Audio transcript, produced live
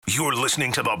You're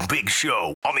listening to The Big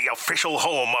Show on the official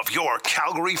home of your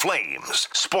Calgary Flames.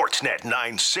 Sportsnet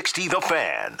 960 The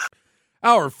Fan.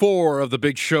 Hour 4 of The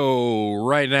Big Show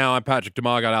right now. I'm Patrick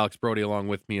DeMaw. Got Alex Brody along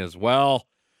with me as well.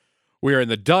 We are in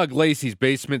the Doug Lacey's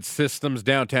Basement Systems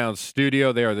downtown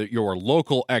studio. They are your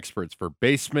local experts for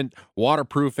basement,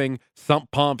 waterproofing,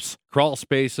 sump pumps, crawl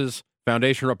spaces,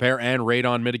 foundation repair, and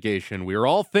radon mitigation. We are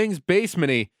all things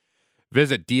basement-y.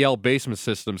 Visit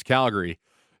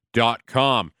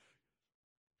dlbasementsystemscalgary.com.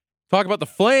 Talk about the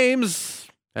Flames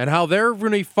and how they're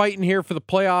really fighting here for the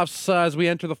playoffs as we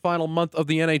enter the final month of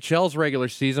the NHL's regular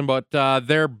season. But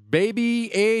their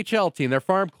baby AHL team, their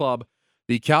farm club,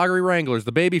 the Calgary Wranglers,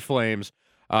 the Baby Flames,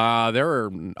 they're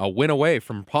a win away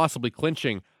from possibly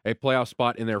clinching a playoff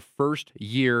spot in their first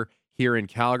year here in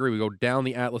Calgary. We go down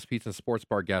the Atlas Pizza and Sports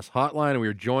Bar guest hotline, and we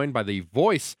are joined by the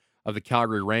voice of the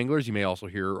Calgary Wranglers. You may also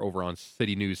hear her over on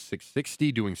City News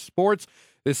 660 doing sports.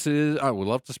 This is, I would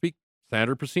love to speak,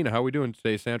 Sandra Prasina. How are we doing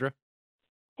today, Sandra?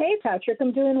 Hey, Patrick.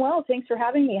 I'm doing well. Thanks for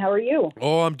having me. How are you?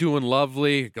 Oh, I'm doing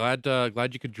lovely. Glad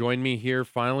you could join me here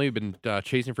finally. We've been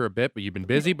chasing for a bit, but you've been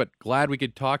busy, but glad we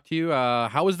could talk to you.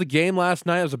 How was the game last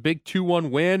night? It was a big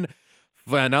 2-1 win.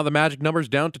 Now the magic number's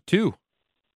down to 2.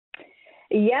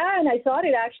 Yeah, and I thought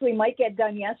it actually might get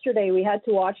done yesterday. We had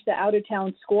to watch the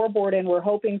out-of-town scoreboard, and we're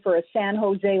hoping for a San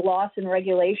Jose loss in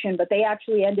regulation, but they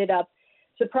actually ended up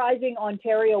surprising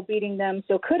Ontario, beating them.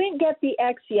 So couldn't get the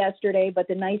X yesterday, but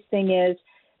the nice thing is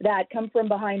that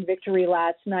come-from-behind victory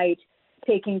last night,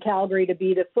 taking Calgary to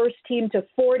be the first team to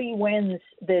 40 wins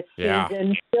this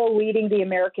season, still leading the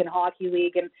American Hockey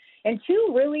League. And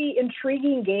two really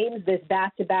intriguing games, this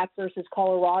back-to-back versus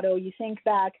Colorado. You think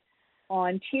back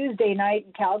on Tuesday night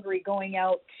in Calgary going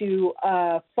out to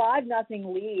a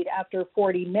 5-0 lead after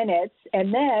 40 minutes,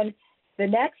 and then the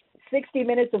next 60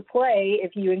 minutes of play,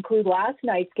 if you include last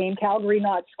night's game, Calgary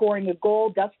not scoring a goal,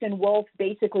 Dustin Wolf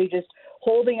basically just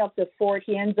holding up the fort.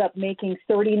 He ends up making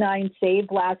 39 saves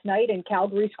last night, and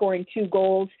Calgary scoring 2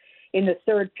 goals in the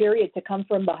third period to come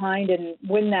from behind and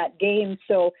win that game.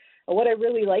 So what I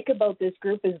really like about this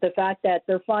group is the fact that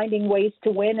they're finding ways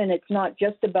to win, and it's not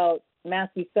just about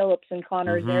Matthew Phillips and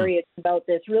Connor Zary. It's about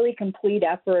this really complete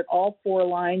effort, all 4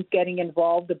 lines getting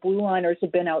involved. The blue liners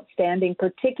have been outstanding,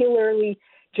 particularly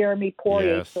Jeremy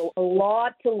Poirier. Yes. So a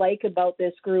lot to like about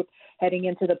this group heading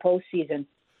into the postseason.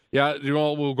 Yeah,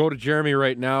 we'll go to Jeremy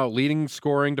right now, leading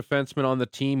scoring defenseman on the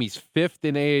team. He's 5th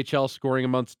in AHL scoring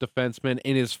amongst defensemen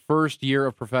in his first year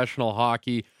of professional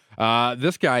hockey.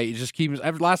 This guy just keeps.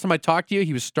 Last time I talked to you,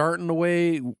 he was starting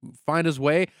to find his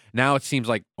way. Now it seems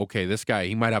like, okay, this guy,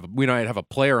 we might have a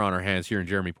player on our hands here in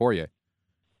Jeremy Poirier.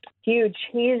 Huge.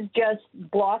 He's just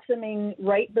blossoming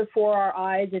right before our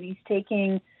eyes, and he's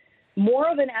taking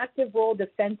more of an active role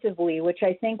defensively, which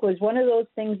I think was one of those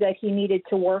things that he needed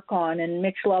to work on. And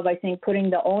Mitch Love, I think, putting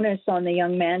the onus on the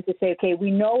young man to say, okay,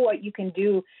 we know what you can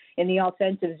do in the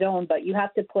offensive zone, but you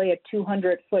have to play a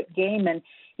 200-foot game. And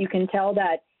you can tell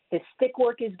that his stick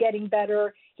work is getting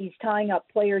better. He's tying up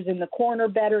players in the corner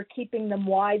better, keeping them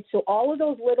wide. So all of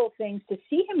those little things, to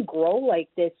see him grow like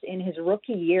this in his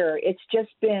rookie year, it's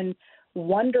just been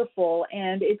wonderful.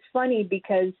 And it's funny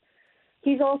because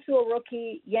he's also a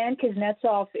rookie. Yan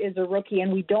Kuznetsov is a rookie,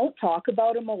 and we don't talk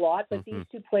about him a lot, but these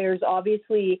two players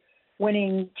obviously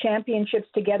winning championships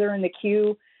together in the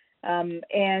queue,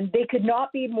 and they could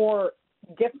not be more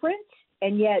different,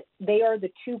 and yet they are the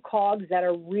 2 cogs that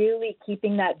are really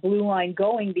keeping that blue line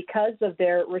going because of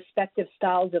their respective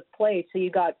styles of play. So you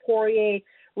got Poirier,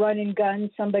 run and gun,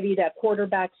 somebody that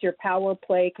quarterbacks your power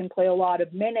play, can play a lot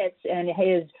of minutes, and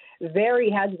has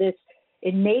this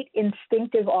innate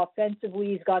instinctive offensively.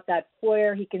 He's got that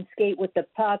flair. He can skate with the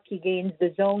puck. He gains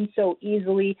the zone so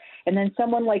easily. And then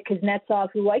someone like Kuznetsov,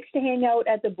 who likes to hang out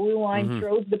at the blue line,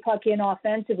 throws the puck in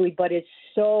offensively, but is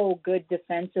so good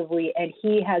defensively. And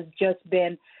he has just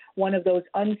been one of those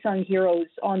unsung heroes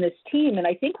on this team. And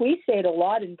I think we say it a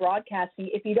lot in broadcasting.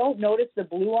 If you don't notice the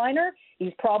blue liner,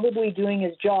 he's probably doing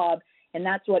his job. And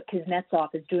that's what Kuznetsov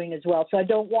is doing as well. So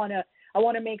I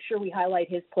want to make sure we highlight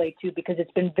his play, too, because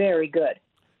it's been very good.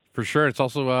 For sure. It's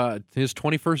also his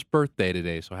 21st birthday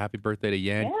today, so happy birthday to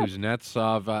Yan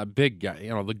Kuznetsov. Big guy,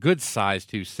 the good size,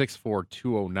 too, 6'4",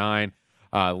 209.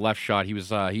 Left shot.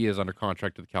 He is under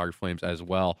contract to the Calgary Flames as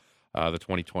well, the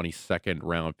 2020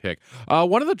 second-round pick.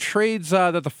 One of the trades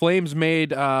that the Flames made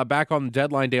back on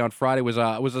deadline day on Friday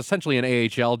was essentially an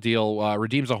AHL deal.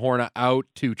 Redeems Zahorna out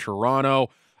to Toronto.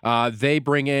 They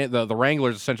bring in, the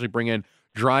Wranglers essentially bring in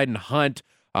Dryden Hunt,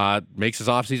 makes his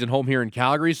offseason home here in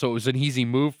Calgary, so it was an easy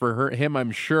move for him,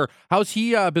 I'm sure. How's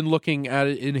he been looking at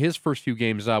it in his first few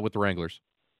games with the Wranglers?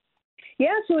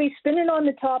 Yeah, so he's spinning on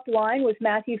the top line with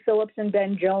Matthew Phillips and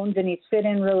Ben Jones, and he's fit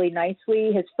in really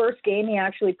nicely. His first game, he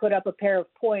actually put up a pair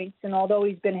of points, and although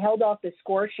he's been held off the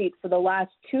score sheet for the last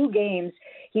 2 games,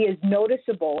 he is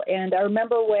noticeable. And I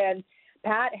remember when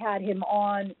Pat had him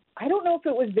on, I don't know if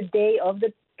it was the day of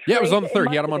the trade. Yeah, it was on the 3rd.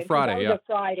 He had him on Friday, yeah.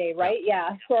 Friday, right?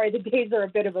 Yeah. Sorry, the days are a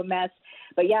bit of a mess.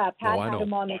 But yeah, Pat had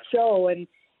him on the show, and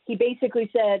he basically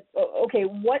said, okay,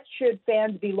 what should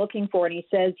fans be looking for? And he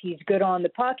says he's good on the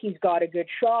puck, he's got a good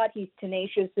shot, he's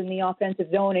tenacious in the offensive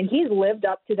zone, and he's lived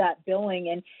up to that billing,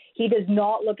 and he does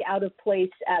not look out of place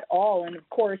at all. And, of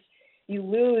course, you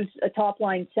lose a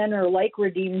top-line center like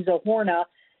Radim Zohorna,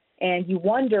 and you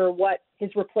wonder what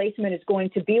his replacement is going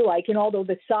to be like. And although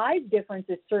the size difference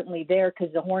is certainly there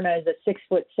because Zohorna is a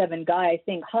 6'7" guy, I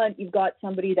think Hunt, you've got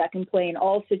somebody that can play in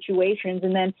all situations,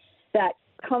 and then that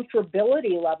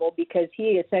comfortability level, because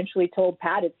he essentially told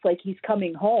Pat it's like he's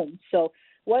coming home. So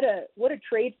what a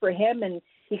trade for him. And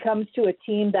he comes to a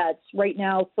team that's right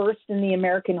now first in the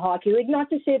American Hockey League. Not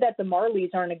to say that the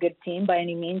Marlies aren't a good team by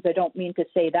any means. I don't mean to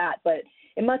say that, but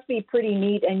it must be pretty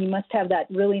neat, and you must have that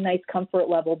really nice comfort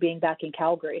level being back in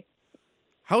Calgary.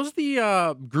 How's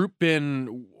the group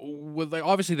been? With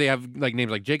obviously they have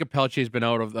names like Jacob Pelletier's been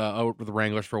out with the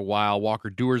Wranglers for a while. Walker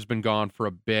Dewar's been gone for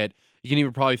a bit. You can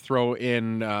even probably throw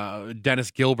in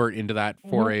Dennis Gilbert into that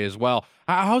foray as well.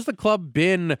 How's the club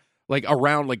been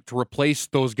around to replace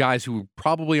those guys who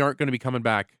probably aren't going to be coming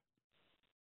back?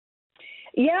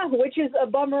 Yeah, which is a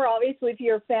bummer, obviously, if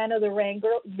you're a fan of the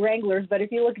Wranglers. But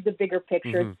if you look at the bigger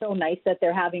picture, it's so nice that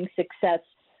they're having success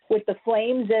with the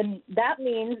Flames. And that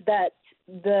means that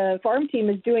the farm team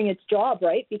is doing its job,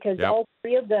 right? Because all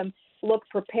 3 of them look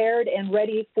prepared and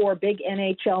ready for big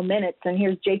NHL minutes. And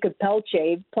here's Jacob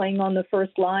Pelletier playing on the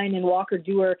first line, and Walker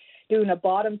Dewar doing a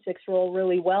bottom 6 role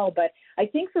really well. But I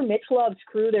think for Mitch Love's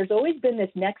crew, there's always been this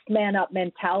next man up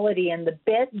mentality. And the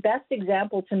best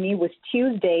example to me was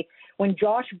Tuesday when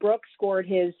Josh Brooks scored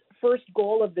his first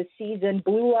goal of the season.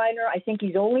 Blue liner, I think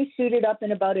he's only suited up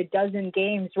in about a dozen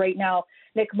games right now.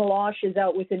 Nick Meloche is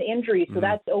out with an injury, so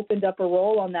that's opened up a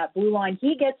role on that blue line.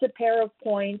 He gets a pair of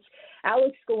points.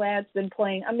 Alex Gallant's been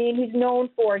playing. I mean, he's known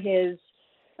for his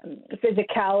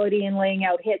physicality and laying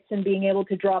out hits and being able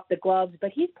to drop the gloves, but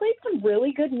he's played some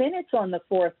really good minutes on the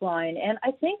 4th line. And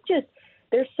I think just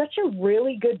there's such a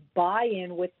really good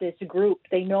buy-in with this group.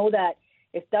 They know that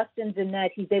if Dustin's in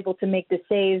net, he's able to make the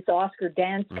saves. Oscar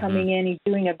Dance coming in, he's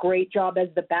doing a great job as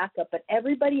the backup. But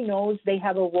everybody knows they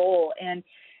have a role. And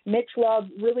Mitch Love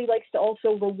really likes to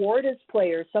also reward his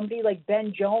players. Somebody like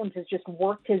Ben Jones has just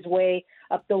worked his way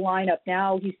up the lineup.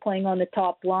 Now he's playing on the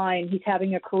top line. He's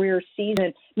having a career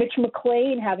season. Mitch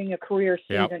McLean having a career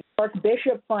season. Mark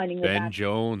Bishop finding Ben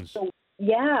Jones. So,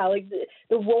 yeah,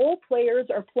 the role players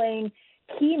are playing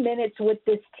key minutes with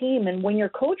this team. And when your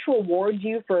coach rewards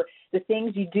you for the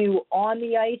things you do on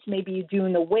the ice, maybe you do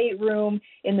in the weight room,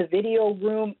 in the video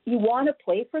room, you want to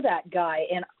play for that guy.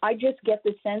 And I just get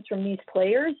the sense from these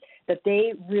players that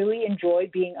they really enjoy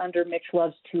being under Mitch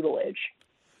Love's tutelage.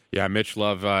 Yeah, Mitch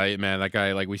Love, man, that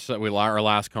guy, we said our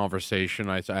last conversation,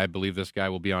 I believe this guy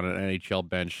will be on an NHL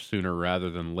bench sooner rather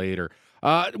than later.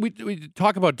 We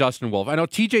talk about Dustin Wolf. I know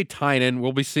TJ Tynan,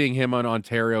 we'll be seeing him on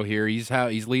Ontario here. He's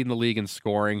leading the league in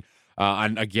scoring.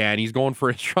 And again, he's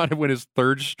trying to win his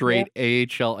 3rd straight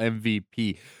AHL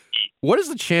MVP. What is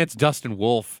the chance Dustin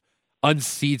Wolf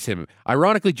unseats him?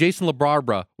 Ironically, Jason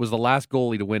LaBarbera was the last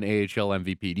goalie to win AHL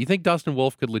MVP. Do you think Dustin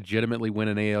Wolf could legitimately win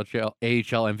an AHL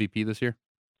MVP this year?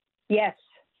 Yes.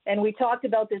 And we talked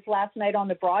about this last night on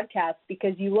the broadcast,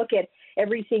 because you look at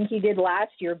everything he did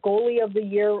last year, goalie of the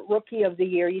year, rookie of the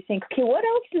year. You think, okay, what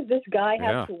else does this guy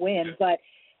have to win? But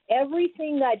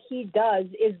everything that he does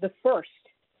is the first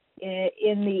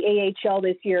in the AHL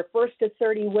this year. First to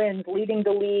 30 wins, leading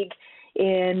the league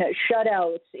in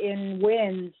shutouts, in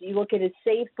wins. You look at his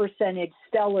save percentage,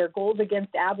 stellar. Goals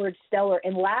against average, stellar.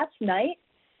 And last night,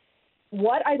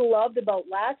 what I loved about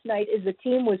last night is the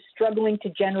team was struggling to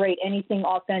generate anything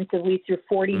offensively through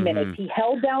 40 minutes. He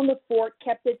held down the fort,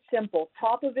 kept it simple.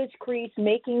 Top of his crease,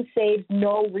 making saves,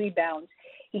 no rebounds.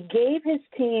 He gave his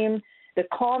team the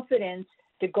confidence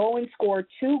to go and score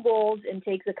 2 goals and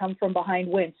take the come-from-behind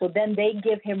win. So then they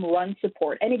give him run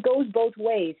support. And it goes both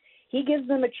ways. He gives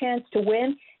them a chance to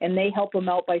win, and they help him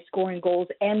out by scoring goals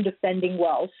and defending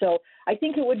well. So I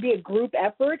think it would be a group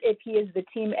effort if he is the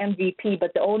team MVP,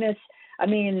 but the onus,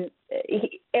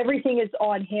 everything is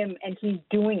on him, and he's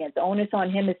doing it. The onus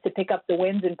on him is to pick up the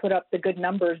wins and put up the good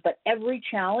numbers. But every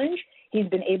challenge, he's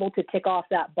been able to tick off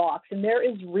that box. And there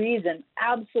is reason,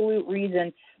 absolute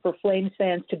reason, for Flames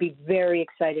fans to be very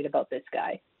excited about this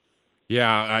guy.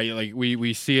 Yeah,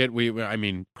 we see it.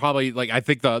 Probably I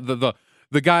think the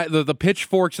the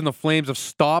pitchforks and the Flames have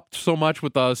stopped so much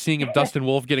with seeing if Dustin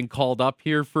Wolf getting called up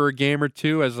here for a game or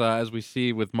two, as we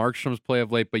see with Markstrom's play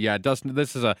of late. But yeah, Dustin,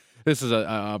 this is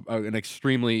an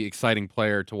extremely exciting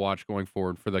player to watch going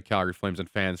forward for the Calgary Flames and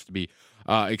fans to be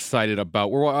excited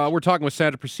about. We're talking with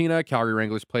Sandra Prusina, Calgary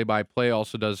Wranglers play-by-play,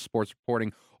 also does sports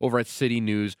reporting over at City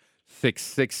News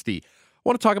 660. I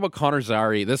want to talk about Connor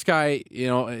Zary. This guy,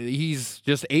 he's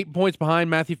just 8 points behind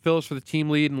Matthew Phillips for the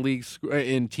team lead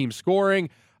in team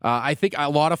scoring. I think a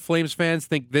lot of Flames fans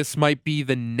think this might be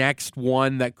the next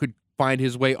one that could find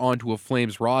his way onto a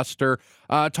Flames roster.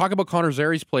 Talk about Connor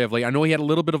Zary's play of late. I know he had a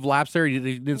little bit of lapse there. He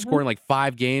didn't score in like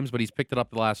 5 games, but he's picked it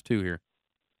up the last 2 here.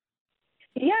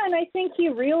 Yeah, and I think he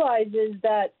realizes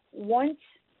that once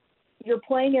you're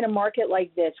playing in a market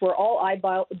like this where all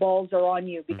eyeballs are on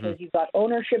you because you've got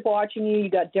ownership watching you,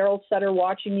 you've got Daryl Sutter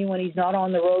watching you when he's not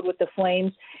on the road with the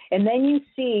Flames, and then you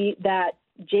see that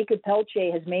Jacob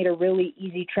Pelche has made a really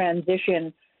easy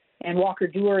transition and Walker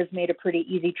Duehr has made a pretty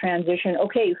easy transition.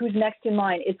 Okay, who's next in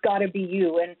line? It's got to be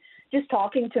you. And just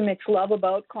talking to Mitch Love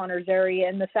about Connor Zary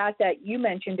and the fact that you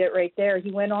mentioned it right there,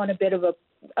 he went on a bit of a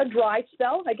dry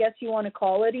spell, I guess you want to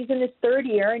call it. He's in his 3rd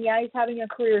year, and yeah, he's having a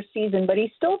career season, but he's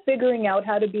still figuring out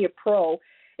how to be a pro,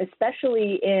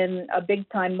 especially in a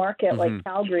big-time market like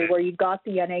Calgary, where you've got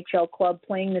the NHL club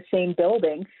playing the same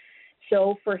building.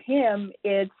 So for him,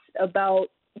 it's about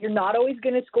you're not always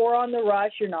going to score on the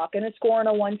rush. You're not going to score on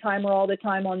a one-timer all the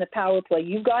time on the power play.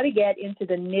 You've got to get into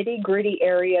the nitty-gritty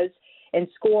areas and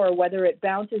score, whether it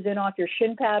bounces in off your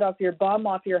shin pad, off your bum,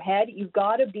 off your head. You've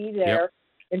got to be there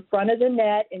in front of the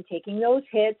net and taking those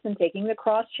hits and taking the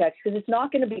cross checks, because it's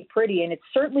not going to be pretty, and it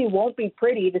certainly won't be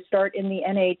pretty to start in the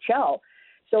NHL.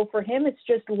 So for him, it's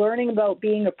just learning about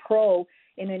being a pro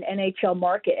in an NHL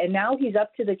market. And now he's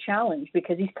up to the challenge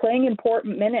because he's playing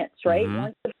important minutes, right?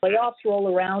 Once the playoffs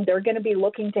roll around, they're going to be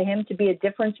looking to him to be a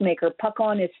difference maker, puck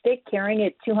on his stick, carrying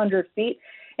it 200 feet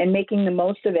and making the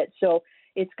most of it. So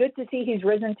it's good to see he's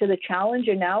risen to the challenge,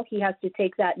 and now he has to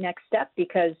take that next step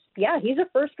because, yeah, he's a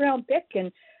first-round pick,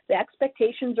 and the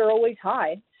expectations are always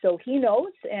high. So he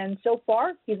knows, and so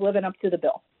far he's living up to the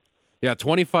bill. Yeah,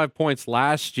 25 points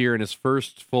last year in his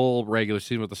first full regular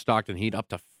season with the Stockton Heat, up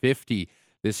to 50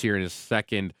 this year in his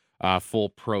second full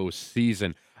pro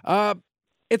season.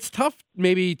 It's tough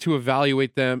maybe to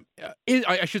evaluate them.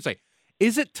 I should say,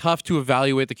 is it tough to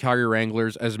evaluate the Calgary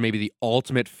Wranglers as maybe the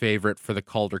ultimate favorite for the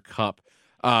Calder Cup?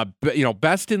 But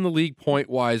best in the league point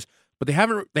wise, but they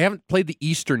haven't played the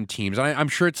Eastern teams. And I'm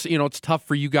sure it's tough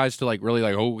for you guys to really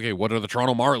okay, what are the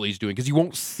Toronto Marlies doing? Because you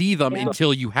won't see them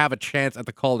until you have a chance at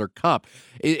the Calder Cup.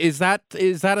 Is that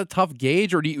a tough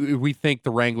gauge, or do we think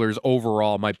the Wranglers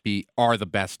overall are the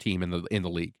best team in the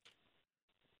league?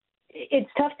 It's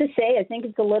tough to say. I think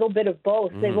it's a little bit of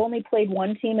both. They've only played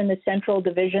one team in the Central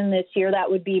Division this year. That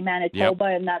would be Manitoba,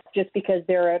 and that's just because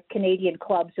they're a Canadian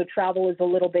club, so travel is a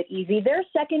little bit easy. They're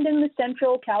second in the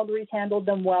Central. Calgary's handled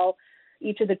them well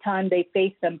each of the time they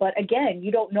face them. But again,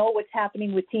 you don't know what's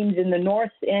happening with teams in the North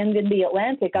and in the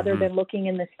Atlantic other than looking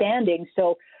in the standings.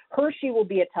 So Hershey will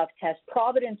be a tough test.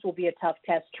 Providence will be a tough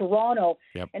test. Toronto.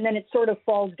 And then it sort of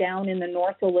falls down in the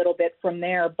North a little bit from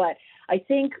there. But I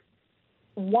think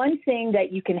one thing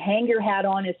that you can hang your hat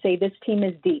on is say this team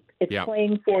is deep. It's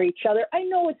playing for each other. I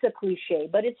know it's a cliche,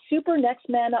 but it's super next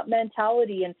man up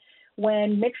mentality. And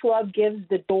when Mitch Love gives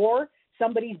the door,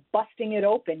 somebody's busting it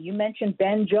open. You mentioned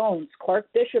Ben Jones. Clark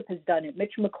Bishop has done it.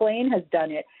 Mitch McLean has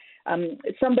done it.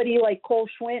 Somebody like Cole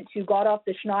Schwint, who got off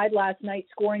the schneid last night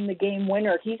scoring the game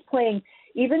winner, he's playing,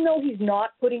 even though he's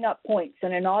not putting up points.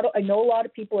 And I know a lot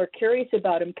of people are curious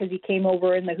about him because he came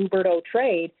over in the Huberdeau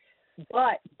trade.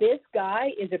 But this guy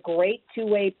is a great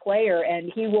two-way player,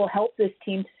 and he will help this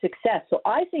team to success. So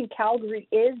I think Calgary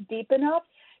is deep enough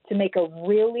to make a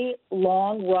really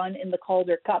long run in the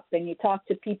Calder Cup. And you talk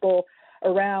to people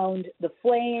around the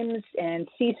Flames and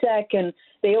CSEC, and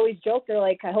they always joke, they're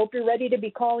like, I hope you're ready to be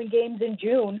calling games in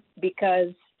June,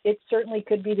 because it certainly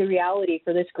could be the reality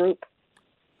for this group.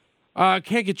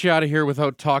 Can't get you out of here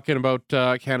without talking about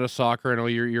Canada Soccer. I know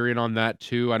you're in on that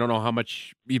too. I don't know how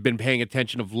much you've been paying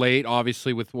attention of late,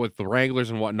 obviously with the Wranglers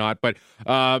and whatnot, but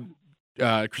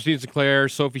Christine Sinclair,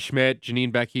 Sophie Schmidt,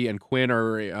 Janine Becky, and Quinn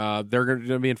are they're going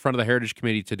to be in front of the Heritage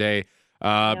Committee today,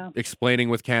 explaining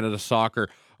with Canada Soccer.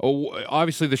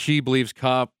 Obviously, the She Believes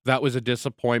Cup, that was a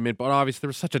disappointment, but obviously there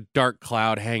was such a dark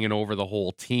cloud hanging over the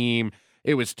whole team.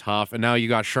 It was tough, and now you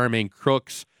got Charmaine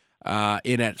Crooks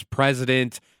in as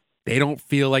president. they don't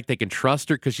feel like they can trust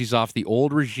her because she's off the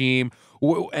old regime.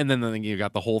 And then you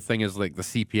got the whole thing is like the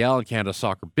CPL and Canada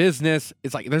Soccer Business.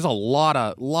 It's like there's a lot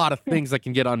of things that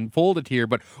can get unfolded here.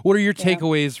 But what are your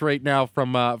takeaways right now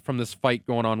from this fight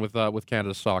going on with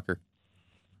Canada Soccer?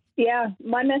 Yeah,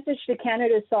 my message to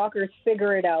Canada Soccer is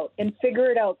figure it out and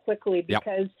figure it out quickly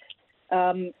because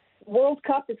World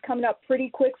Cup is coming up pretty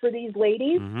quick for these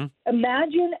ladies. Mm-hmm.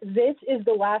 Imagine this is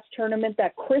the last tournament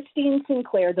that Christine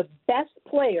Sinclair, the best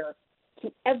player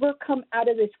to ever come out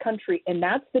of this country, and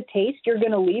that's the taste you're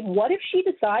going to leave. What if she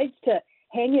decides to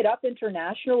hang it up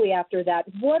internationally after that?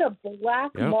 What a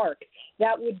black mark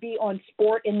that would be on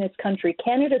sport in this country.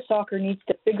 Canada Soccer needs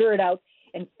to figure it out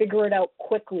and figure it out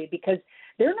quickly because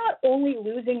they're not only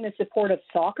losing the support of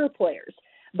soccer players,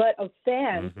 but of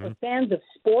fans, of fans of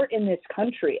sport in this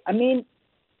country. I mean,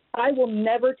 I will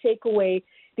never take away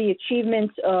the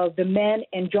achievements of the men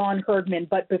and John Herdman,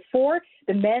 but before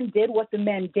the men did what the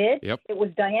men did, it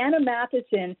was Diana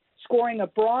Matheson scoring a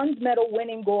bronze medal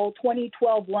winning goal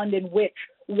 2012 London, which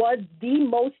was the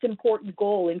most important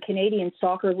goal in Canadian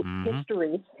soccer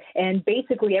history, and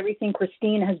basically everything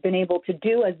Christine has been able to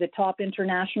do as the top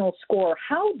international scorer.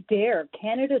 How dare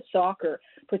Canada Soccer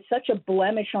put such a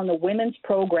blemish on the women's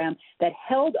program that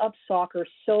held up soccer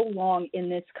so long in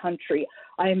this country?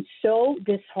 I am so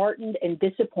disheartened and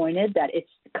disappointed that it's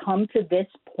come to this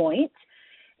point.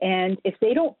 And if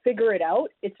they don't figure it out,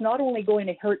 it's not only going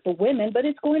to hurt the women, but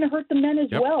it's going to hurt the men as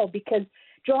well, because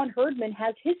John Herdman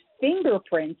has his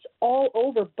fingerprints all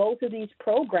over both of these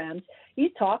programs.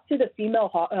 He's talked to the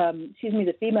female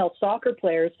soccer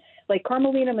players, like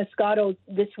Carmelina Moscato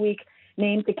this week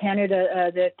named the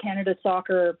Canada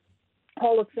Soccer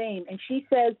Hall of Fame, and she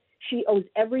says she owes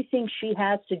everything she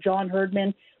has to John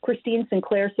Herdman. Christine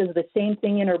Sinclair says the same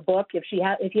thing in her book. If you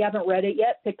haven't read it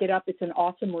yet, pick it up. It's an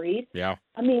awesome read. Yeah.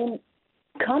 I mean,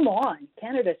 come on,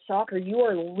 Canada Soccer, you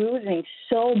are losing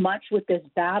so much with this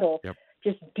battle. Yep.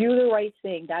 Just do the right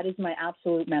thing. That is my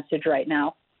absolute message right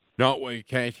now. No, you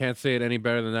can't say it any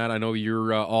better than that. I know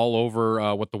you're all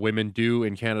over what the women do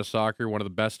in Canada Soccer, one of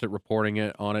the best at reporting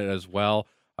on it as well.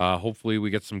 Hopefully we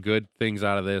get some good things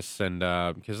out of this, and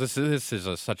because this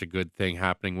is such a good thing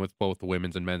happening with both the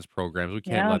women's and men's programs. We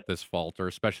can't let this falter,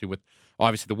 especially with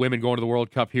obviously the women going to the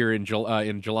World Cup here in July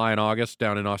and August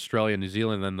down in Australia and New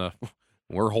Zealand. And then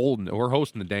we're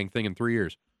hosting the dang thing in 3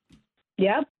 years.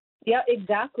 Yeah,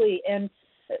 exactly. And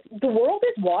the world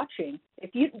is watching.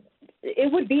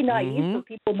 It would be naive for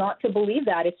people not to believe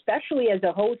that, especially as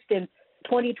a host in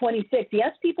 2026.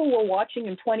 Yes, people were watching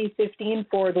in 2015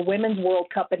 for the Women's World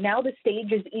Cup, but now the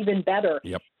stage is even better.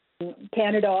 Yep.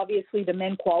 Canada, obviously, the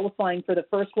men qualifying for the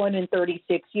first one in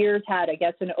 36 years had, I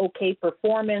guess, an okay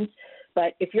performance.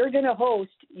 But if you're going to host,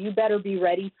 you better be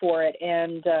ready for it.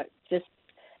 And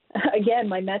again,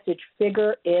 my message,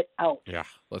 figure it out. Yeah,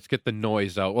 let's get the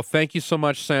noise out. Well, thank you so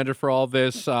much, Sandra, for all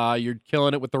this. You're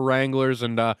killing it with the Wranglers,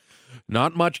 and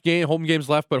not much home games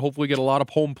left, but hopefully get a lot of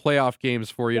home playoff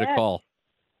games for you to call.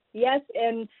 Yes,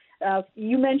 and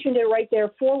you mentioned it right there.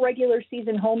 4 regular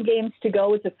season home games to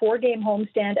go. It's a 4-game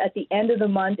homestand at the end of the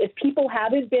month. If people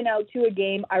haven't been out to a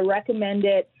game, I recommend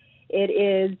it. It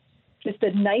is just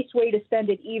a nice way to spend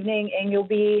an evening, and you'll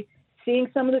be seeing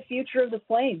some of the future of the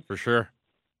Flames. For sure.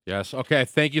 Yes. Okay.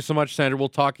 Thank you so much, Sandra. We'll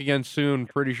talk again soon.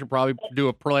 Pretty sure probably do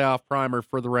a playoff primer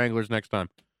for the Wranglers next time.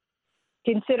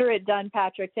 Consider it done,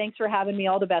 Patrick. Thanks for having me.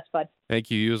 All the best, bud. Thank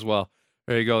you. You as well.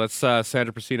 There you go. That's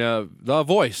Sandra Prasina, the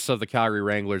voice of the Calgary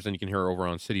Wranglers, and you can hear her over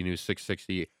on City News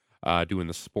 660 doing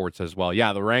the sports as well.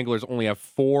 Yeah, the Wranglers only have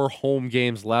 4 home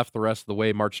games left the rest of the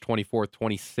way, March 24th,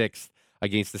 26th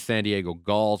against the San Diego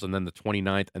Gulls, and then the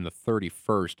 29th and the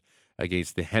 31st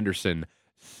against the Henderson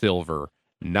Silver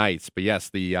Knights. But yes,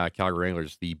 the Calgary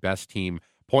Wranglers, the best team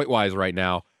point-wise right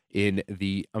now in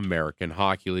the American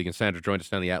Hockey League. And Sandra joined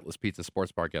us on the Atlas Pizza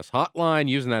Sports Bar Guest Hotline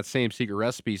using that same secret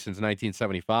recipe since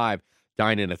 1975.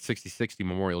 Dine in at 6060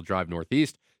 Memorial Drive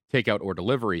Northeast. Takeout or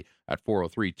delivery at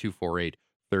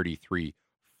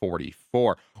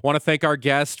 403-248-3344. Want to thank our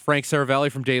guest, Frank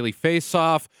Saravelli from Daily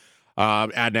Faceoff,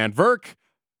 Adnan Virk,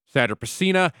 Sandra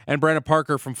Prasina, and Brandon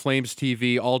Parker from Flames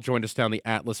TV all joined us down the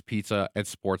Atlas Pizza and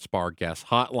Sports Bar Guest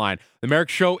Hotline. The Merrick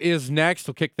Show is next.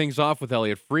 We'll kick things off with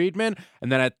Elliot Friedman. And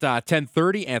then at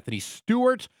 10:30, Anthony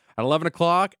Stewart. At 11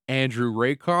 o'clock, Andrew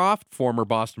Raycroft, former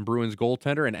Boston Bruins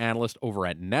goaltender and analyst over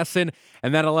at Nesson.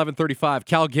 And then at 11:35,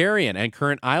 Calgarian and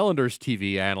current Islanders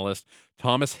TV analyst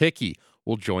Thomas Hickey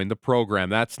will join the program.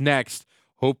 That's next.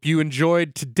 Hope you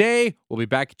enjoyed today. We'll be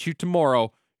back at you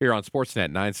tomorrow here on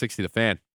Sportsnet 960 The Fan.